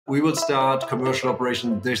We will start commercial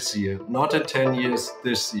operation this year, not in 10 years,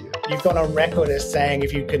 this year. You've gone on record as saying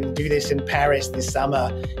if you can do this in Paris this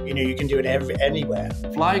summer, you can do it anywhere.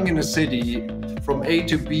 Flying in a city from A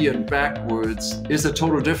to B and backwards is a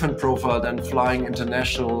total different profile than flying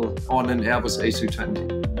international on an Airbus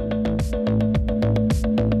A320.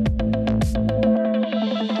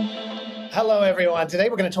 Hello, everyone. Today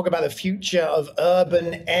we're going to talk about the future of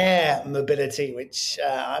urban air mobility, which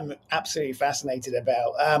I'm absolutely fascinated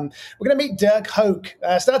about. We're going to meet Dirk Hoke,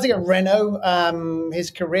 starting at Renault. His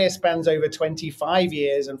career spans over 25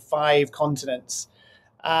 years and 5 continents.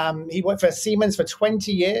 He worked for Siemens for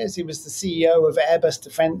 20 years. He was the CEO of Airbus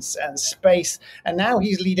Defence and Space. And now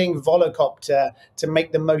he's leading Volocopter to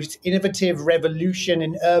make the most innovative revolution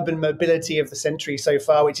in urban mobility of the century so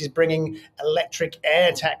far, which is bringing electric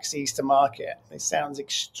air taxis to market. This sounds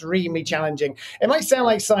extremely challenging. It might sound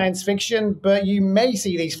like science fiction, but you may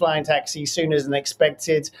see these flying taxis sooner than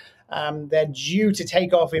expected. They're due to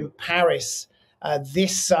take off in Paris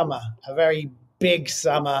this summer, a very big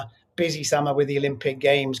summer. Busy summer with the Olympic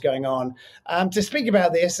Games going on. To speak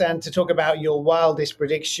about this and to talk about your wildest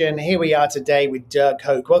prediction, here we are today with Dirk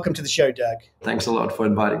Hoke. Welcome to the show, Dirk. Thanks a lot for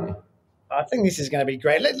inviting me. I think this is going to be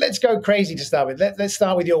great. Let's go crazy to start with. Let's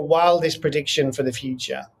start with your wildest prediction for the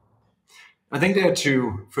future. I think there are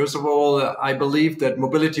two. First of all, I believe that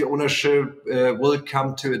mobility ownership will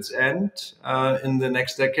come to its end in the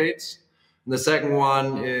next decades. And the second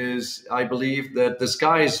one is, I believe that the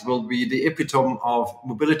skies will be the epitome of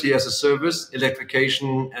mobility as a service,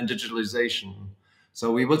 electrification, and digitalization.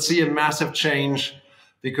 So we will see a massive change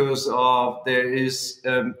because there is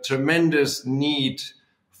tremendous need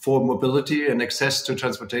for mobility and access to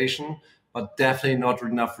transportation, but definitely not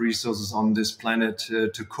enough resources on this planet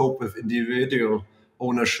to cope with individual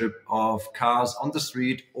ownership of cars on the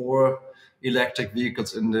street or electric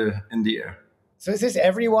vehicles in the air. So is this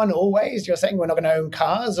everyone always? You're saying we're not going to own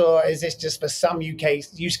cars, or is this just for some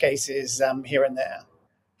use cases here and there?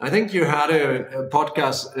 I think you had a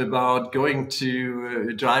podcast about going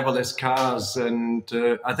to driverless cars. And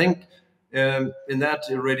I think in that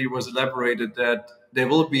already was elaborated that there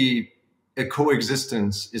will be a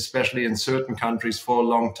coexistence, especially in certain countries for a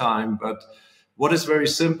long time. But what is very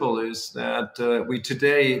simple is that we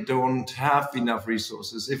today don't have enough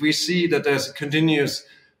resources. If we see that there's a continuous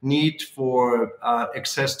need for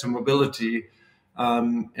access to mobility,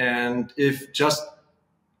 and if just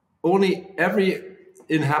only every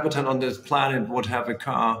inhabitant on this planet would have a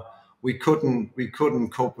car, we couldn't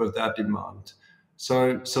cope with that demand.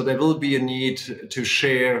 So there will be a need to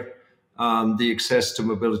share the access to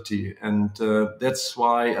mobility, and that's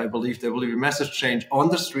why I believe there will be a massive change on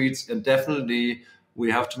the streets, and definitely we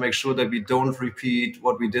have to make sure that we don't repeat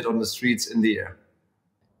what we did on the streets in the air.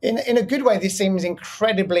 In a good way, this seems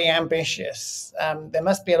incredibly ambitious. There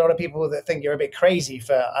must be a lot of people that think you're a bit crazy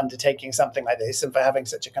for undertaking something like this and for having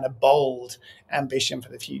such a kind of bold ambition for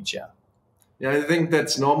the future. Yeah, I think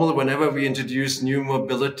that's normal. Whenever we introduce new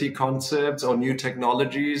mobility concepts or new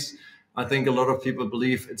technologies, I think a lot of people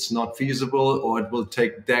believe it's not feasible or it will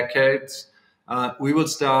take decades. We will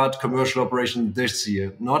start commercial operation this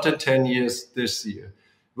year, not in 10 years, this year.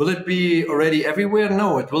 Will it be already everywhere?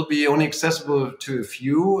 No, it will be only accessible to a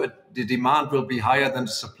few. The demand will be higher than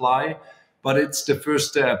the supply, but it's the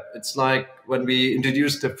first step. It's like when we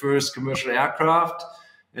introduced the first commercial aircraft,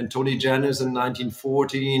 and Tony Jannus in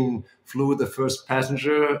 1914 flew the first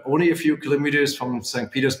passenger only a few kilometers from St.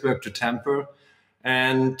 Petersburg to Tampa.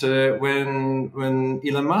 And when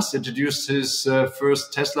Elon Musk introduced his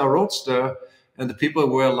first Tesla Roadster, and the people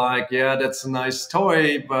were like, yeah, that's a nice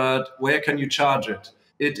toy, but where can you charge it?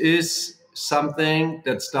 It is something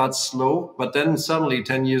that starts slow, but then suddenly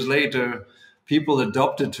 10 years later, people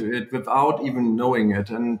adopted to it without even knowing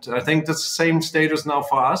it. And I think that's the same status now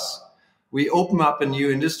for us. We open up a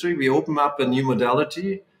new industry, we open up a new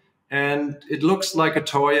modality, and it looks like a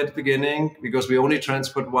toy at the beginning because we only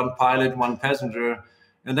transport one pilot, one passenger.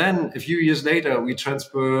 And then a few years later, we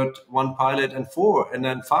transport one pilot and 4, and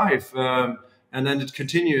then 5. And then it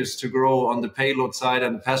continues to grow on the payload side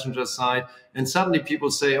and the passenger side. And suddenly people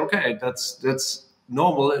say, okay, that's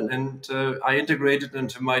normal. And I integrate it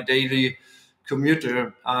into my daily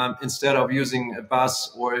commuter. Instead of using a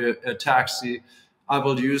bus or a taxi, I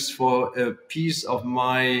will use for a piece of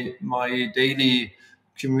my daily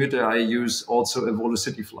commuter, I use also a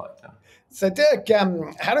Volocity flight. Yeah. So Dirk,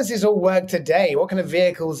 how does this all work today? What kind of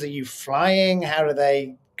vehicles are you flying? How do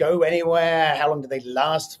they go anywhere? How long do they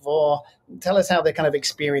last for? Tell us how the kind of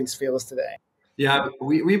experience feels today. Yeah,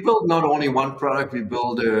 we build not only one product, we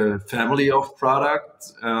build a family of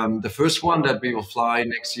products. The first one that we will fly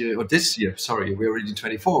next year, or this year, sorry, we're already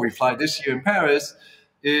 24. We fly this year in Paris.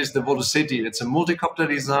 is the Volocity. It's a multicopter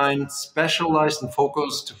design, specialized and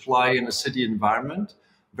focused to fly in a city environment.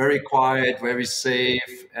 Very quiet, very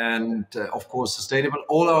safe, and of course sustainable.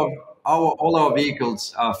 All our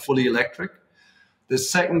vehicles are fully electric. The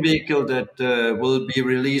second vehicle that will be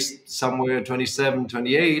released somewhere 27,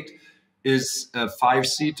 28 is a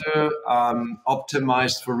five-seater,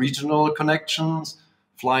 optimized for regional connections,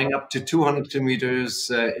 flying up to 200 kilometers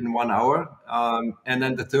in 1 hour. And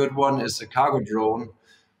then the third one is a cargo drone,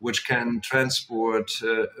 which can transport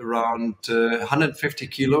around 150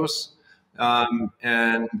 kilos,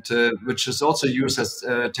 and which is also used as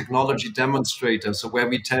a technology demonstrator. So where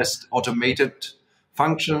we test automated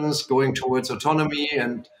functions going towards autonomy,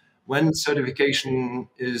 and when certification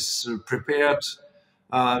is prepared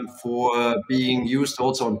for being used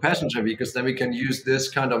also on passenger vehicles, then we can use this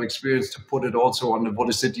kind of experience to put it also on the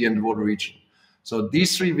Volocity and the Vodo region. So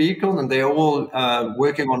these three vehicles, and they're all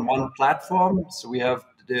working on one platform. So we have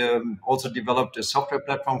also developed a software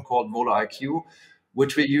platform called Vodo IQ,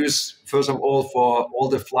 which we use first of all for all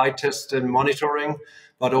the flight test and monitoring,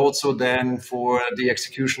 but also then for the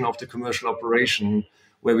execution of the commercial operation,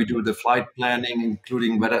 where we do the flight planning,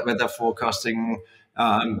 including weather forecasting,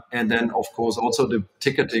 and then of course also the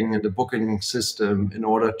ticketing and the booking system in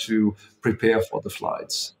order to prepare for the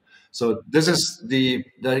flights. So this is the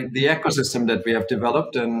ecosystem that we have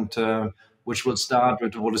developed, and which will start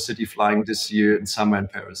with the Volocity flying this year in summer in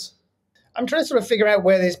Paris. I'm trying to sort of figure out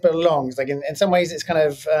where this belongs. Like in some ways, it's kind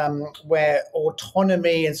of where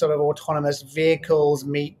autonomy and sort of autonomous vehicles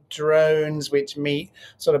meet drones, which meet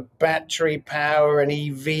sort of battery power and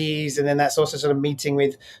EVs. And then that's also sort of meeting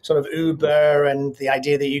with sort of Uber and the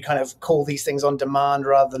idea that you kind of call these things on demand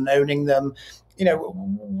rather than owning them. You know,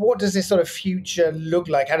 what does this sort of future look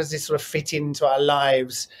like? How does this sort of fit into our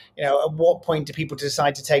lives? You know, at what point do people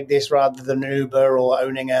decide to take this rather than an Uber or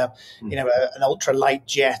owning an ultra light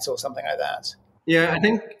jet or something like that? Yeah, I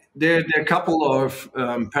think there are a couple of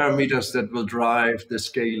parameters that will drive the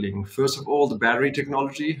scaling. First of all, the battery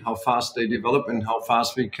technology, how fast they develop and how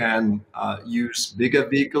fast we can use bigger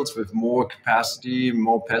vehicles with more capacity,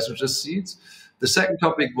 more passenger seats. The second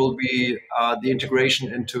topic will be the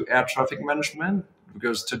integration into air traffic management,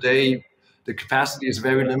 because today the capacity is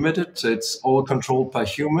very limited. It's all controlled by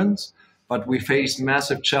humans, but we face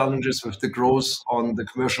massive challenges with the growth on the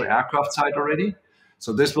commercial aircraft side already.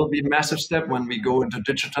 So this will be a massive step when we go into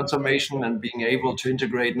digital transformation and being able to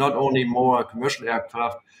integrate not only more commercial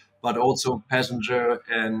aircraft, but also passenger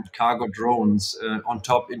and cargo drones on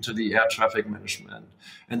top into the air traffic management.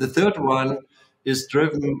 And the third one is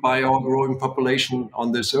driven by our growing population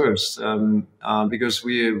on this earth, because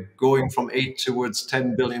we're going from 8 towards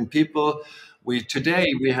 10 billion people. Today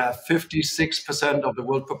we have 56% of the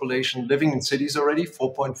world population living in cities already,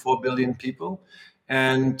 4.4 billion people.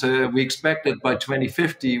 And we expect that by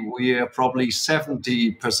 2050, we are probably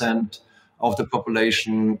 70% of the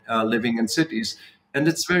population living in cities. And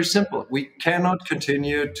it's very simple. We cannot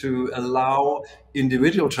continue to allow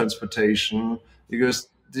individual transportation because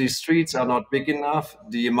the streets are not big enough.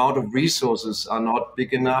 The amount of resources are not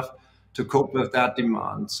big enough to cope with that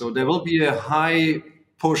demand. So there will be a high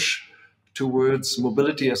push towards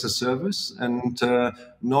mobility as a service, and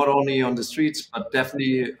not only on the streets, but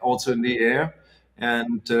definitely also in the air.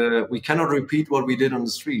 And we cannot repeat what we did on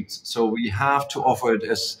the streets. So we have to offer it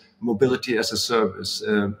as mobility as a service,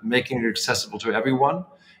 making it accessible to everyone,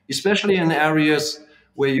 especially in areas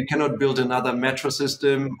where you cannot build another metro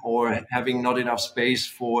system or having not enough space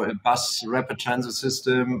for a bus rapid transit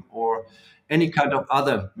system or any kind of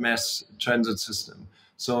other mass transit system.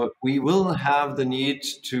 So we will have the need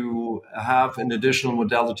to have an additional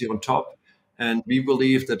modality on top. And we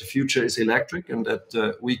believe that the future is electric and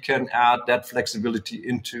that we can add that flexibility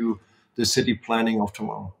into the city planning of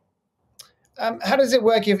tomorrow. How does it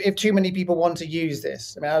work if too many people want to use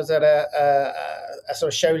this? I mean, I was at a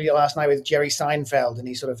sort of show last night with Jerry Seinfeld, and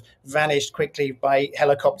he sort of vanished quickly by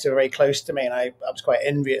helicopter very close to me, and I was quite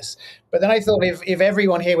envious. But then I thought if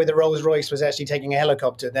everyone here with a Rolls Royce was actually taking a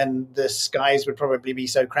helicopter, then the skies would probably be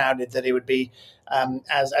so crowded that it would be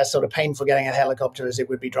as sort of painful getting a helicopter as it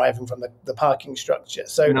would be driving from the parking structure.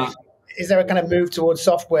 So no. Is there a kind of move towards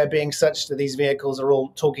software being such that these vehicles are all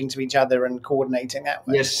talking to each other and coordinating that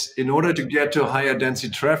way? Yes, in order to get to higher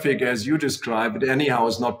density traffic, as you described, anyhow,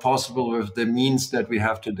 is not possible with the means that we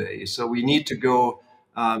have today. So we need to go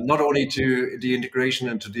not only to the integration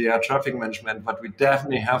into the air traffic management, but we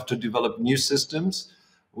definitely have to develop new systems,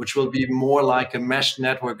 which will be more like a mesh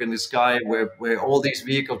network in the sky where all these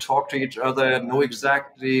vehicles talk to each other, know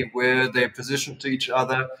exactly where they're positioned to each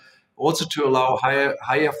other, also to allow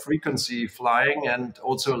higher frequency flying and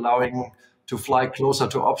also allowing to fly closer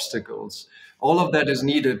to obstacles. All of that is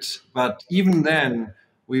needed, but even then,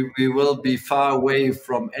 we will be far away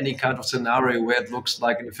from any kind of scenario where it looks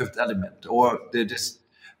like in the fifth element or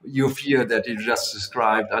your fear that you just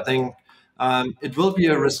described. I think it will be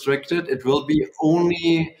a restricted, it will be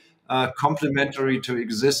only complementary to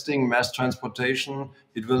existing mass transportation.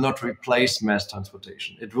 It will not replace mass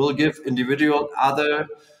transportation. It will give individual other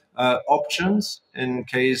options in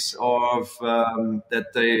case of that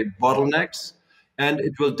they bottlenecks. And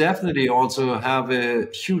it will definitely also have a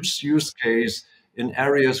huge use case in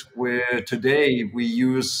areas where today we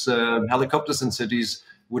use helicopters in cities,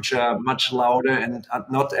 which are much louder and are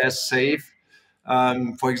not as safe.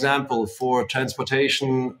 For example, for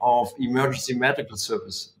transportation of emergency medical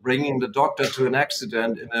service, bringing the doctor to an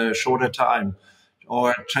accident in a shorter time,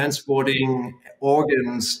 or transporting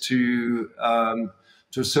organs to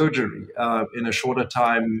surgery in a shorter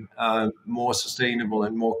time, more sustainable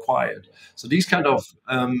and more quiet. So these kind of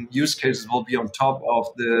use cases will be on top of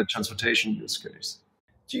the transportation use case.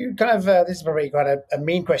 Do you kind of, this is probably quite a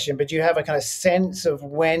mean question, but do you have a kind of sense of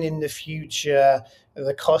when in the future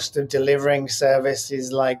the cost of delivering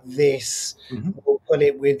services like this will put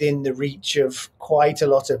it within the reach of quite a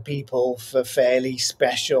lot of people for fairly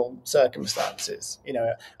special circumstances? You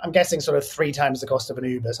know, I'm guessing sort of 3 times the cost of an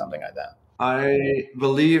Uber, something like that. I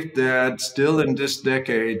believe that still in this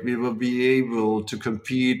decade, we will be able to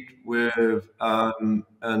compete with a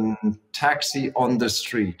taxi on the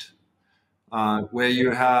street, where you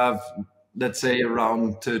have, let's say,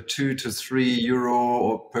 around €2 to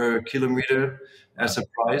 €3 per kilometer as a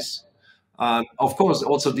price. Of course,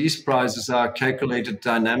 also these prices are calculated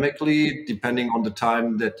dynamically depending on the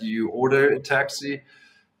time that you order a taxi.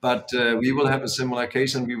 But we will have a similar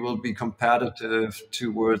case, and we will be competitive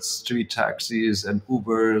towards street taxis and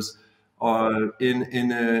Ubers or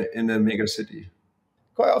in a mega city.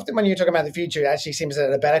 Quite often when you're talking about the future, it actually seems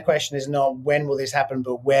that a better question is not when will this happen,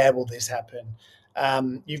 but where will this happen?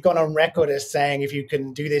 You've gone on record as saying if you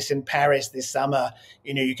can do this in Paris this summer,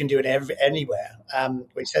 you know, you can do it anywhere,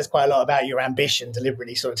 which says quite a lot about your ambition,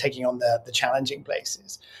 deliberately sort of taking on the challenging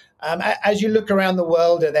places. As you look around the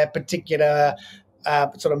world, are there particular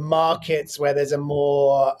sort of markets where there's a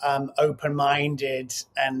more open-minded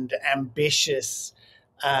and ambitious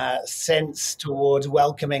sense towards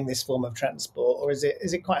welcoming this form of transport, or is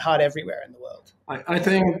it quite hard everywhere in the world? I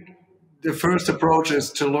think the first approach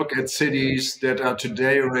is to look at cities that are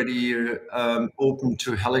today already open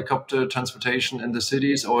to helicopter transportation in the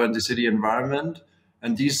cities or in the city environment.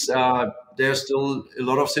 And there's still a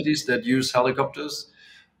lot of cities that use helicopters.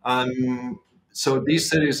 So these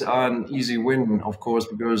cities are an easy win, of course,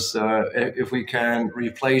 because if we can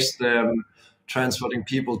replace them transporting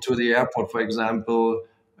people to the airport, for example,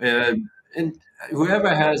 and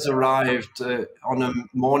whoever has arrived on a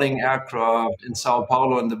morning aircraft in Sao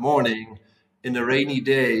Paulo in the morning, in a rainy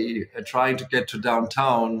day, trying to get to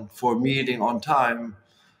downtown for a meeting on time,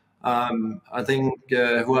 I think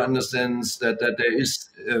who understands that there is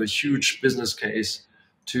a huge business case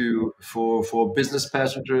for business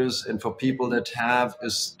passengers and for people that have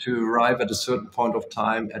is to arrive at a certain point of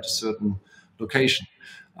time at a certain location.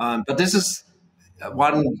 But this is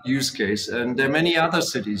one use case, and there are many other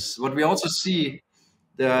cities. What we also see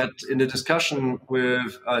that in the discussion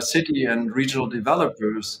with city and regional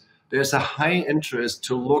developers, there's a high interest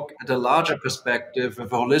to look at a larger perspective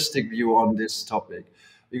with a holistic view on this topic.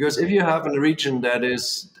 Because if you have a region that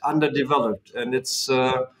is underdeveloped and it's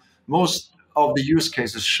most of the use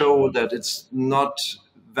cases show that it's not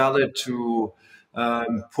valid to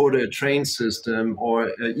put a train system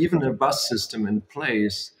or even a bus system in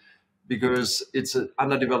place because it's an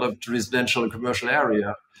underdeveloped residential and commercial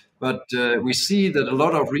area. But we see that a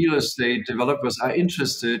lot of real estate developers are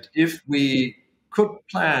interested if we could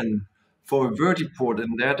plan for a vertiport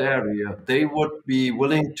in that area, they would be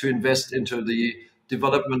willing to invest into the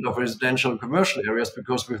development of residential and commercial areas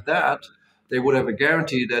because with that, they would have a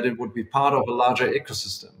guarantee that it would be part of a larger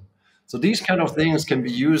ecosystem. So these kind of things can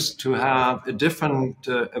be used to have a different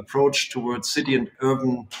approach towards city and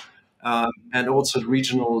urban and also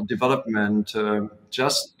regional development,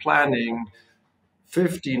 just planning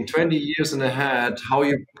 15, 20 years in ahead, how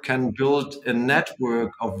you can build a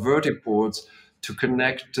network of vertiports to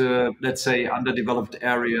connect, let's say, underdeveloped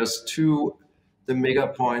areas to the mega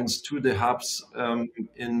points, to the hubs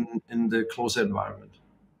in the closer environment.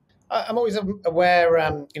 I'm always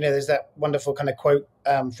aware, there's that wonderful kind of quote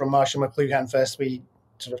from Marshall McLuhan, first we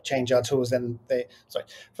sort of change our tools,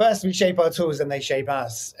 first we shape our tools, then they shape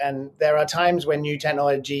us. And there are times when new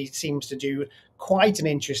technology seems to do quite an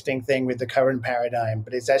interesting thing with the current paradigm,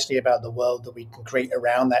 but it's actually about the world that we can create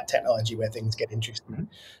around that technology where things get interesting. Mhm.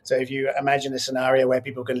 So if you imagine a scenario where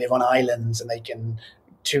people can live on islands and they can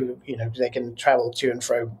travel to and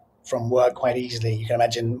fro from work quite easily. You can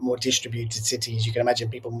imagine more distributed cities. You can imagine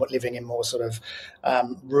people living in more sort of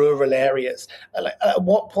rural areas. At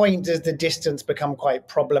what point does the distance become quite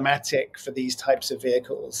problematic for these types of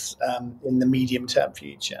vehicles in the medium-term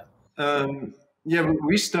future? Yeah,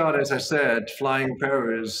 we start, as I said, flying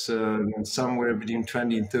Paris somewhere between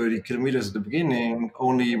 20 and 30 kilometers at the beginning,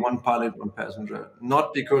 only one pilot, one passenger.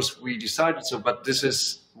 Not because we decided so, but this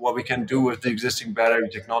is what we can do with the existing battery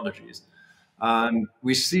technologies. And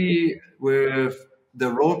we see with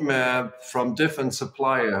the roadmap from different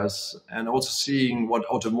suppliers and also seeing what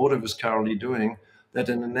automotive is currently doing, that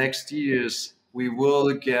in the next years, we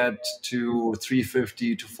will get to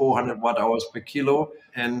 350 to 400 watt hours per kilo,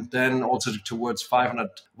 and then also towards 500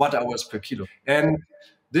 watt hours per kilo. And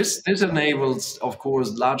this enables, of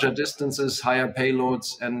course, larger distances, higher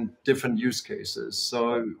payloads, and different use cases.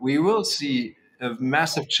 So we will see a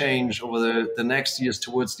massive change over the next years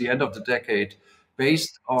towards the end of the decade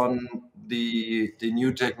based on the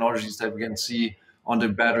new technologies that we can see on the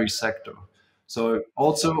battery sector. So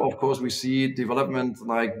also, of course, we see development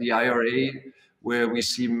like the IRA, where we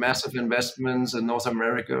see massive investments in North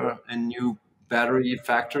America and new battery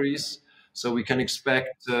factories. So we can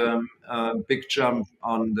expect a big jump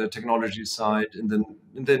on the technology side in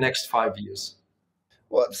the next 5 years.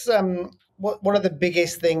 What are the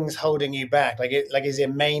biggest things holding you back? Is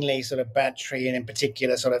it mainly sort of battery and in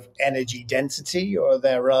particular sort of energy density, or are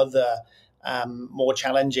there other more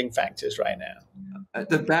challenging factors right now?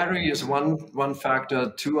 The battery is one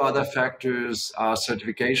factor. Two other factors are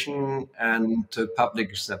certification and public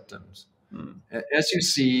acceptance. As you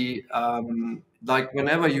see, like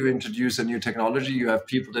whenever you introduce a new technology, you have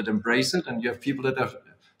people that embrace it and you have people that are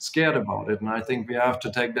scared about it. And I think we have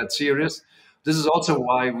to take that serious. This is also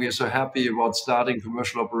why we are so happy about starting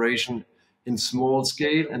commercial operation in small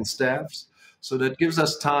scale and staffs. So that gives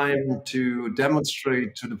us time to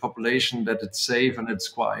demonstrate to the population that it's safe and it's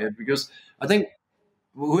quiet. Because I think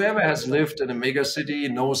whoever has lived in a mega city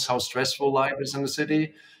knows how stressful life is in the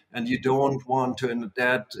city, and you don't want to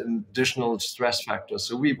add an additional stress factor.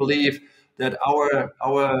 So we believe that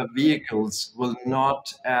our vehicles will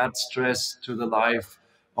not add stress to the life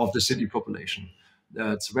of the city population.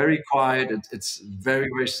 It's very quiet. It's very,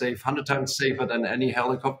 very safe, 100 times safer than any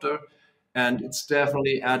helicopter. And it's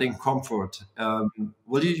definitely adding comfort.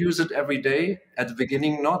 Will you use it every day? At the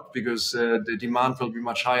beginning, not, because the demand will be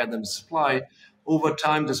much higher than the supply. Over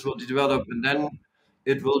time, this will develop, and then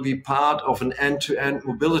it will be part of an end-to-end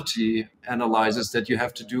mobility analysis that you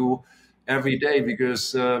have to do every day,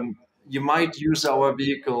 because you might use our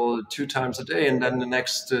vehicle 2 times a day, and then the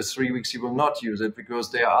next 3 weeks you will not use it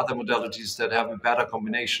because there are other modalities that have a better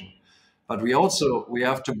combination. But we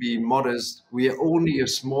have to be modest. We are only a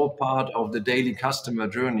small part of the daily customer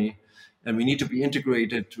journey, and we need to be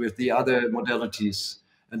integrated with the other modalities.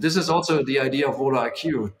 And this is also the idea of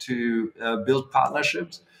VoloIQ, to build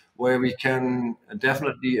partnerships where we can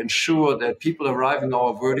definitely ensure that people arriving at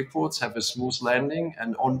our vertiports have a smooth landing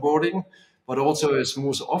and onboarding, but also a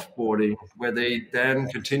smooth offboarding where they then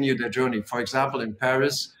continue their journey. For example, in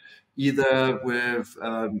Paris, either with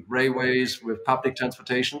railways, with public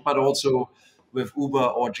transportation, but also with Uber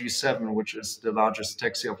or G7, which is the largest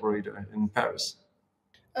taxi operator in Paris.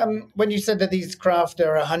 When you said that these craft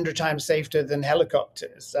are 100 times safer than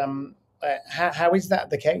helicopters, how is that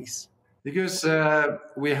the case? Because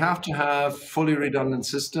we have to have fully redundant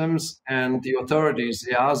systems, and the authorities,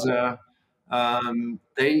 EASA,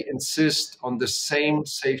 they insist on the same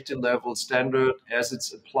safety level standard as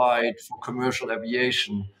it's applied for commercial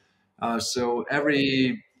aviation. So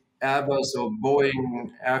every Airbus or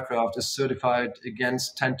Boeing aircraft is certified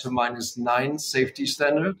against 10 to minus 9 safety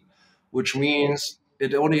standard, which means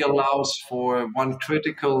it only allows for one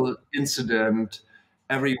critical incident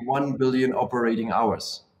every 1 billion operating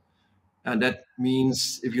hours. And that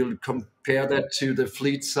means if you compare that to the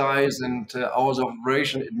fleet size and hours of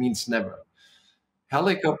operation, it means never.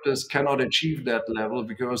 Helicopters cannot achieve that level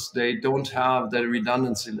because they don't have that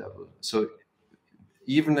redundancy level. So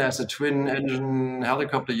even as a twin engine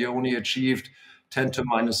helicopter, you only achieved 10 to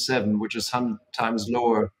minus 7, which is 100 times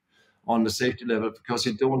lower on the safety level because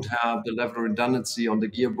you don't have the level of redundancy on the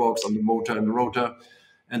gearbox, on the motor and the rotor.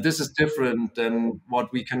 And this is different than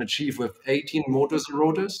what we can achieve with 18 motors and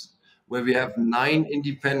rotors, where we have 9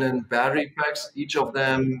 independent battery packs, each of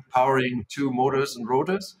them powering 2 motors and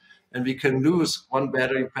rotors. And we can lose one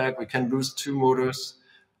battery pack, we can lose 2 motors,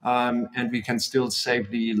 and we can still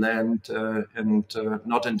safely land and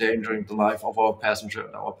not endangering the life of our passenger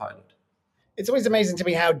and our pilot. It's always amazing to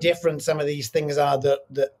me how different some of these things are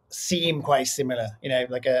that seem quite similar.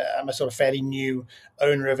 I'm a sort of fairly new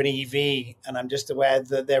owner of an EV, and I'm just aware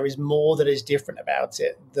that there is more that is different about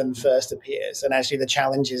it than first appears. And actually, the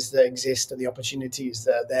challenges that exist and the opportunities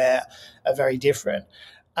that are there are very different.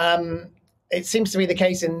 It seems to be the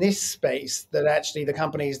case in this space that actually the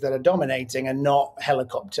companies that are dominating are not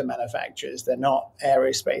helicopter manufacturers. They're not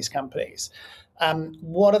aerospace companies.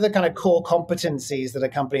 What are the kind of core competencies that a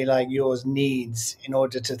company like yours needs in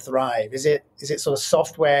order to thrive? Is it sort of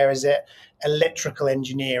software? Is it electrical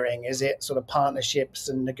engineering? Is it sort of partnerships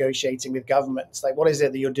and negotiating with governments? Like, what is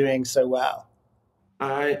it that you're doing so well?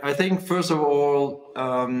 I think, first of all,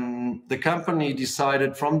 the company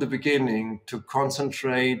decided from the beginning to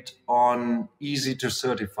concentrate on easy to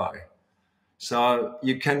certify. So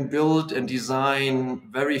you can build and design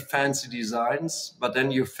very fancy designs, but then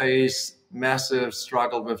you face massive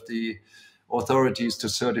struggle with the authorities to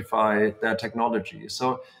certify their technology.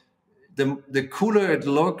 So the cooler it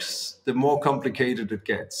looks, the more complicated it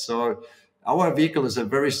gets. So our vehicle is a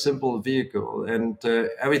very simple vehicle, and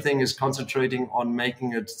everything is concentrating on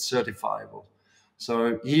making it certifiable.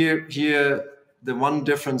 So here, the one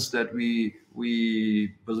difference that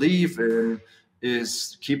we believe in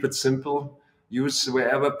is keep it simple. Use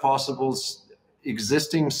wherever possible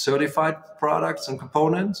existing certified products and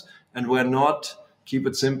components, and where not, keep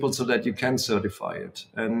it simple so that you can certify it.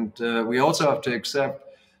 And we also have to accept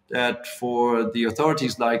that for the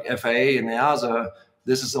authorities like FAA and EASA,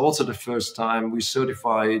 this is also the first time we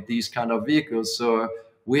certify these kind of vehicles. So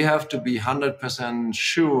we have to be 100%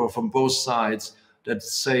 sure from both sides that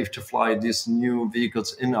it's safe to fly these new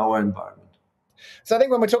vehicles in our environment. So I think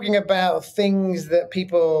when we're talking about things that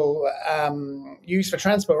people use for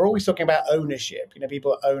transport, we're always talking about ownership.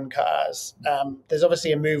 People own cars. There's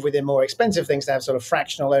obviously a move within more expensive things to have sort of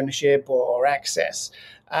fractional ownership or access.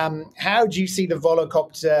 How do you see the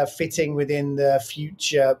Volocopter fitting within the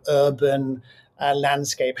future urban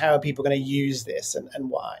landscape? How are people going to use this and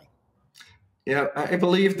why? Yeah, I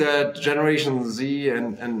believe that Generation Z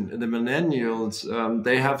and the millennials,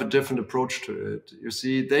 they have a different approach to it. You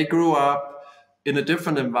see, they grew up in a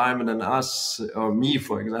different environment than us, or me,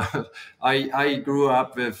 for example. I grew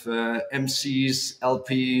up with MCs,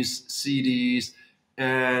 LPs, CDs,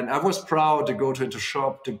 and I was proud to go into a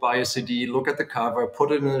shop to buy a CD, look at the cover,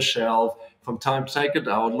 put it in a shelf, from time to take it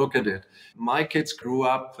out, look at it. My kids grew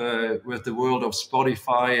up with the world of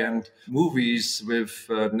Spotify and movies with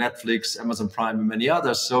Netflix, Amazon Prime, and many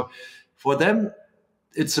others. So for them,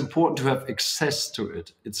 it's important to have access to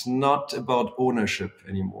it. It's not about ownership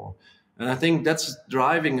anymore. And I think that's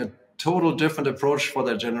driving a total different approach for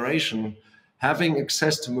that generation. Having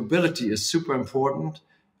access to mobility is super important.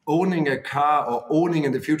 Owning a car or owning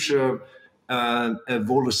in the future a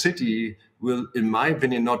Volocity will, in my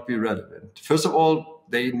opinion, not be relevant. First of all,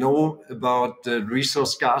 they know about the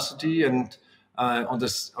resource scarcity, and on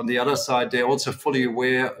the other side, they're also fully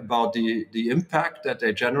aware about the impact that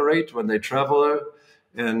they generate when they travel.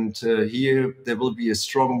 And here there will be a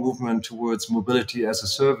strong movement towards mobility as a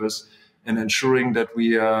service, and ensuring that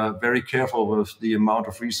we are very careful with the amount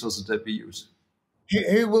of resources that we use.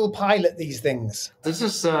 Who will pilot these things? This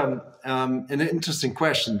is an interesting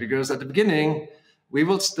question, because at the beginning, we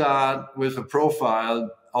will start with a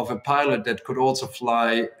profile of a pilot that could also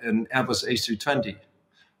fly an Airbus A320.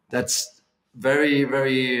 That's very,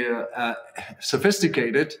 very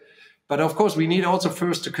sophisticated. But of course, we need also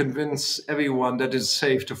first to convince everyone that it's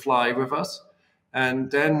safe to fly with us.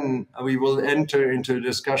 And then we will enter into a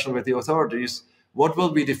discussion with the authorities. What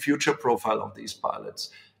will be the future profile of these pilots?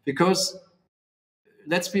 Because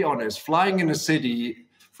let's be honest, flying in a city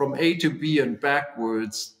from A to B and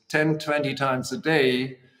backwards 10, 20 times a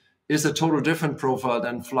day is a total different profile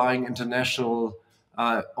than flying international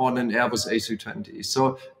on an Airbus A320.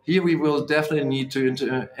 So here we will definitely need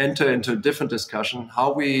to enter into a different discussion,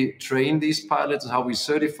 how we train these pilots, how we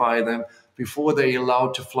certify them before they're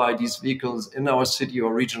allowed to fly these vehicles in our city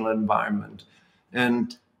or regional environment.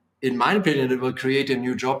 And in my opinion, it will create a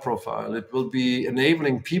new job profile. It will be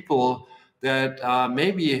enabling people that are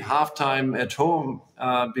maybe half-time at home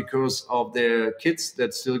because of their kids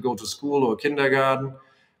that still go to school or kindergarten,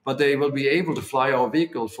 but they will be able to fly our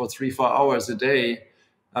vehicle for 3-4 hours a day,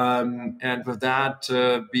 and with that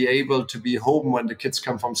be able to be home when the kids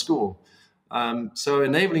come from school. So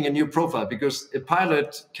enabling a new profile, because a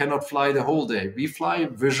pilot cannot fly the whole day. We fly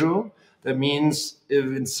visual. That means if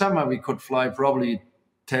in summer we could fly probably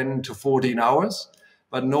 10 to 14 hours,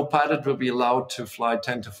 but no pilot will be allowed to fly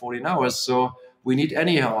 10 to 14 hours. So we need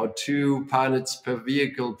anyhow 2 pilots per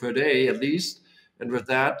vehicle per day at least. And with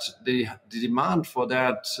that, the demand for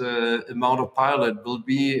that amount of pilot will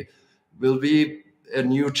be a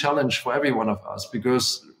new challenge for every one of us,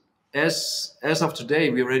 because as of today,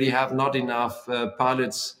 we already have not enough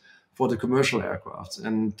pilots for the commercial aircraft,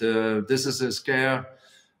 and this is a scarce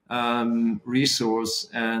resource,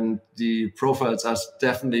 and the profiles are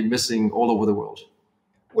definitely missing all over the world.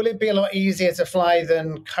 Will it be a lot easier to fly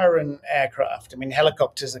than current aircraft? I mean,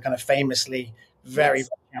 helicopters are kind of famously very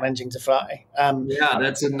challenging to fly. Yeah,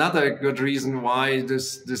 that's another good reason why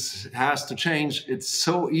this has to change. It's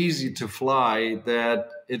so easy to fly that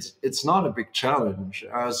it's not a big challenge.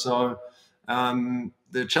 The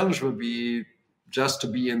challenge will be just to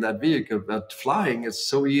be in that vehicle, but flying is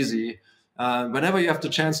so easy. Whenever you have the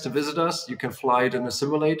chance to visit us, you can fly it in a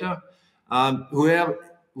simulator. Who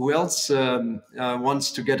else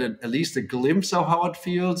wants to get at least a glimpse of how it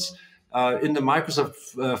feels? In the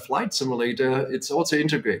Microsoft Flight Simulator, it's also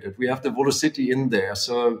integrated. We have the Volocity in there,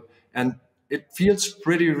 and it feels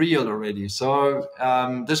pretty real already. So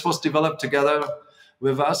this was developed together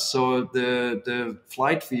with us, so the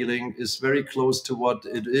flight feeling is very close to what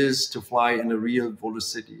it is to fly in a real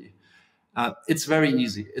Volocity. It's very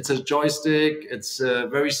easy. It's a joystick. It's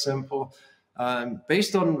very simple.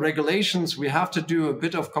 Based on regulations, we have to do a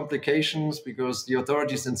bit of complications because the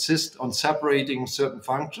authorities insist on separating certain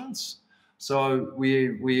functions. So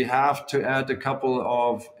we have to add a couple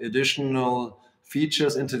of additional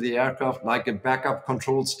features into the aircraft, like a backup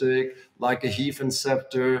control stick, like a heave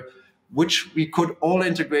inceptor, which we could all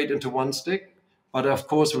integrate into one stick. But of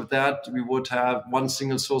course, with that, we would have one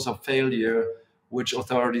single source of failure, which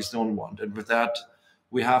authorities don't want. And with that,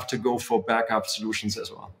 we have to go for backup solutions as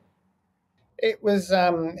well. It was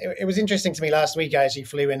interesting to me last week. I actually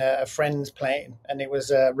flew in a friend's plane, and it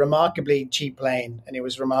was a remarkably cheap plane, and it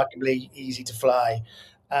was remarkably easy to fly.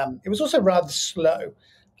 It was also rather slow,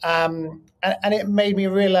 and it made me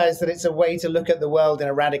realize that it's a way to look at the world in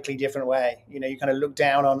a radically different way. You know, you kind of look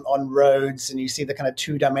down on roads, and you see the kind of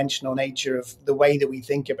two-dimensional nature of the way that we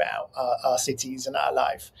think about our cities and our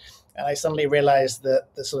life. And I suddenly realized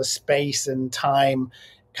that the sort of space and time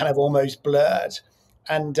kind of almost blurred.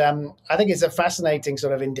 And I think it's a fascinating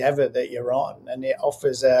sort of endeavor that you're on, and it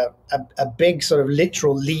offers a big sort of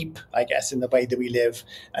literal leap, I guess, in the way that we live,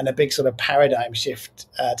 and a big sort of paradigm shift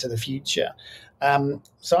to the future.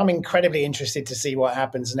 So I'm incredibly interested to see what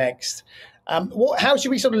happens next. How should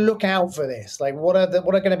we sort of look out for this? Like, what are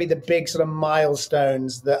going to be the big sort of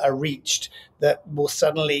milestones that are reached that will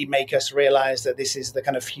suddenly make us realize that this is the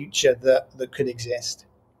kind of future that could exist?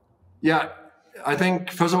 Yeah. I think,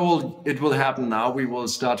 first of all, it will happen now. We will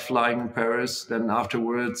start flying in Paris. Then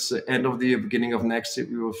afterwards, end of the year, beginning of next year,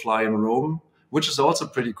 we will fly in Rome, which is also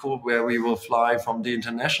pretty cool, where we will fly from the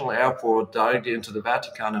international airport directly into the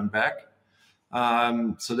Vatican and back.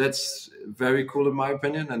 So that's very cool, in my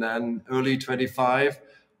opinion. And then early 25,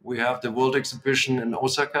 we have the World Exhibition in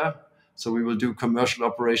Osaka. So we will do commercial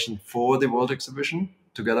operation for the World Exhibition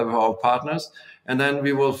together with our partners. And then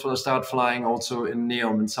we will start flying also in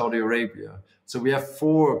NEOM in Saudi Arabia. So we have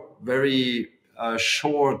 4 very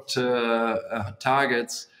short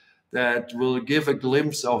targets that will give a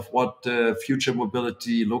glimpse of what future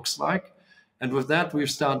mobility looks like. And with that, we've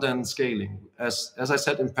started then scaling. As I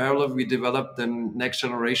said, in parallel, we developed the next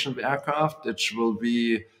generation of aircraft, which will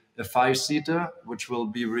be a 5-seater, which will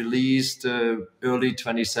be released early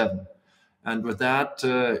 27. And with that,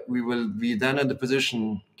 we will be then in the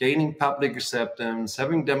position gaining public acceptance,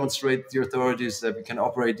 having demonstrated to the authorities that we can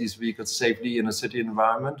operate these vehicles safely in a city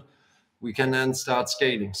environment. We can then start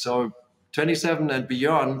scaling. So 27 and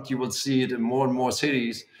beyond, you will see it in more and more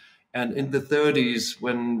cities. And in the 30s,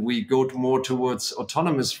 when we go more towards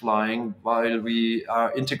autonomous flying, while we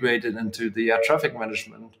are integrated into the air traffic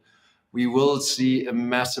management, we will see a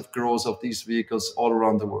massive growth of these vehicles all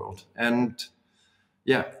around the world. And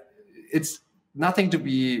yeah, it's nothing to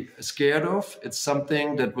be scared of. It's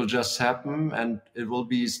something that will just happen, and it will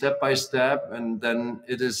be step by step. And then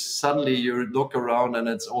it is suddenly you look around and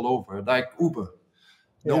it's all over, like Uber.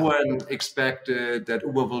 Yeah. No one expected that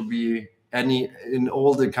Uber will be in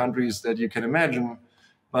all the countries that you can imagine.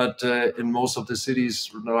 But in most of the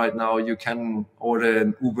cities right now, you can order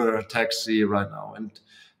an Uber taxi right now. And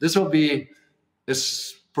this will be a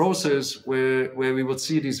process where we will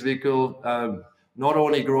see this vehicle not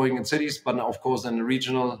only growing in cities, but of course in a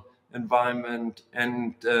regional environment.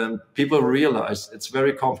 And people realize it's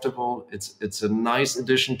very comfortable. It's a nice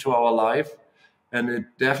addition to our life. And it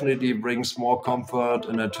definitely brings more comfort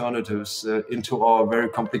and alternatives into our very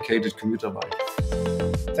complicated commuter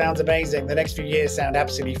life. Sounds amazing. The next few years sound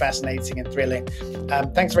absolutely fascinating and thrilling.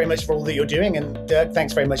 Thanks very much for all that you're doing. And Dirk,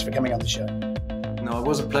 thanks very much for coming on the show. No, it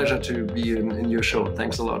was a pleasure to be in your show.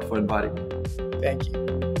 Thanks a lot for inviting me. Thank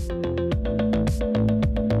you.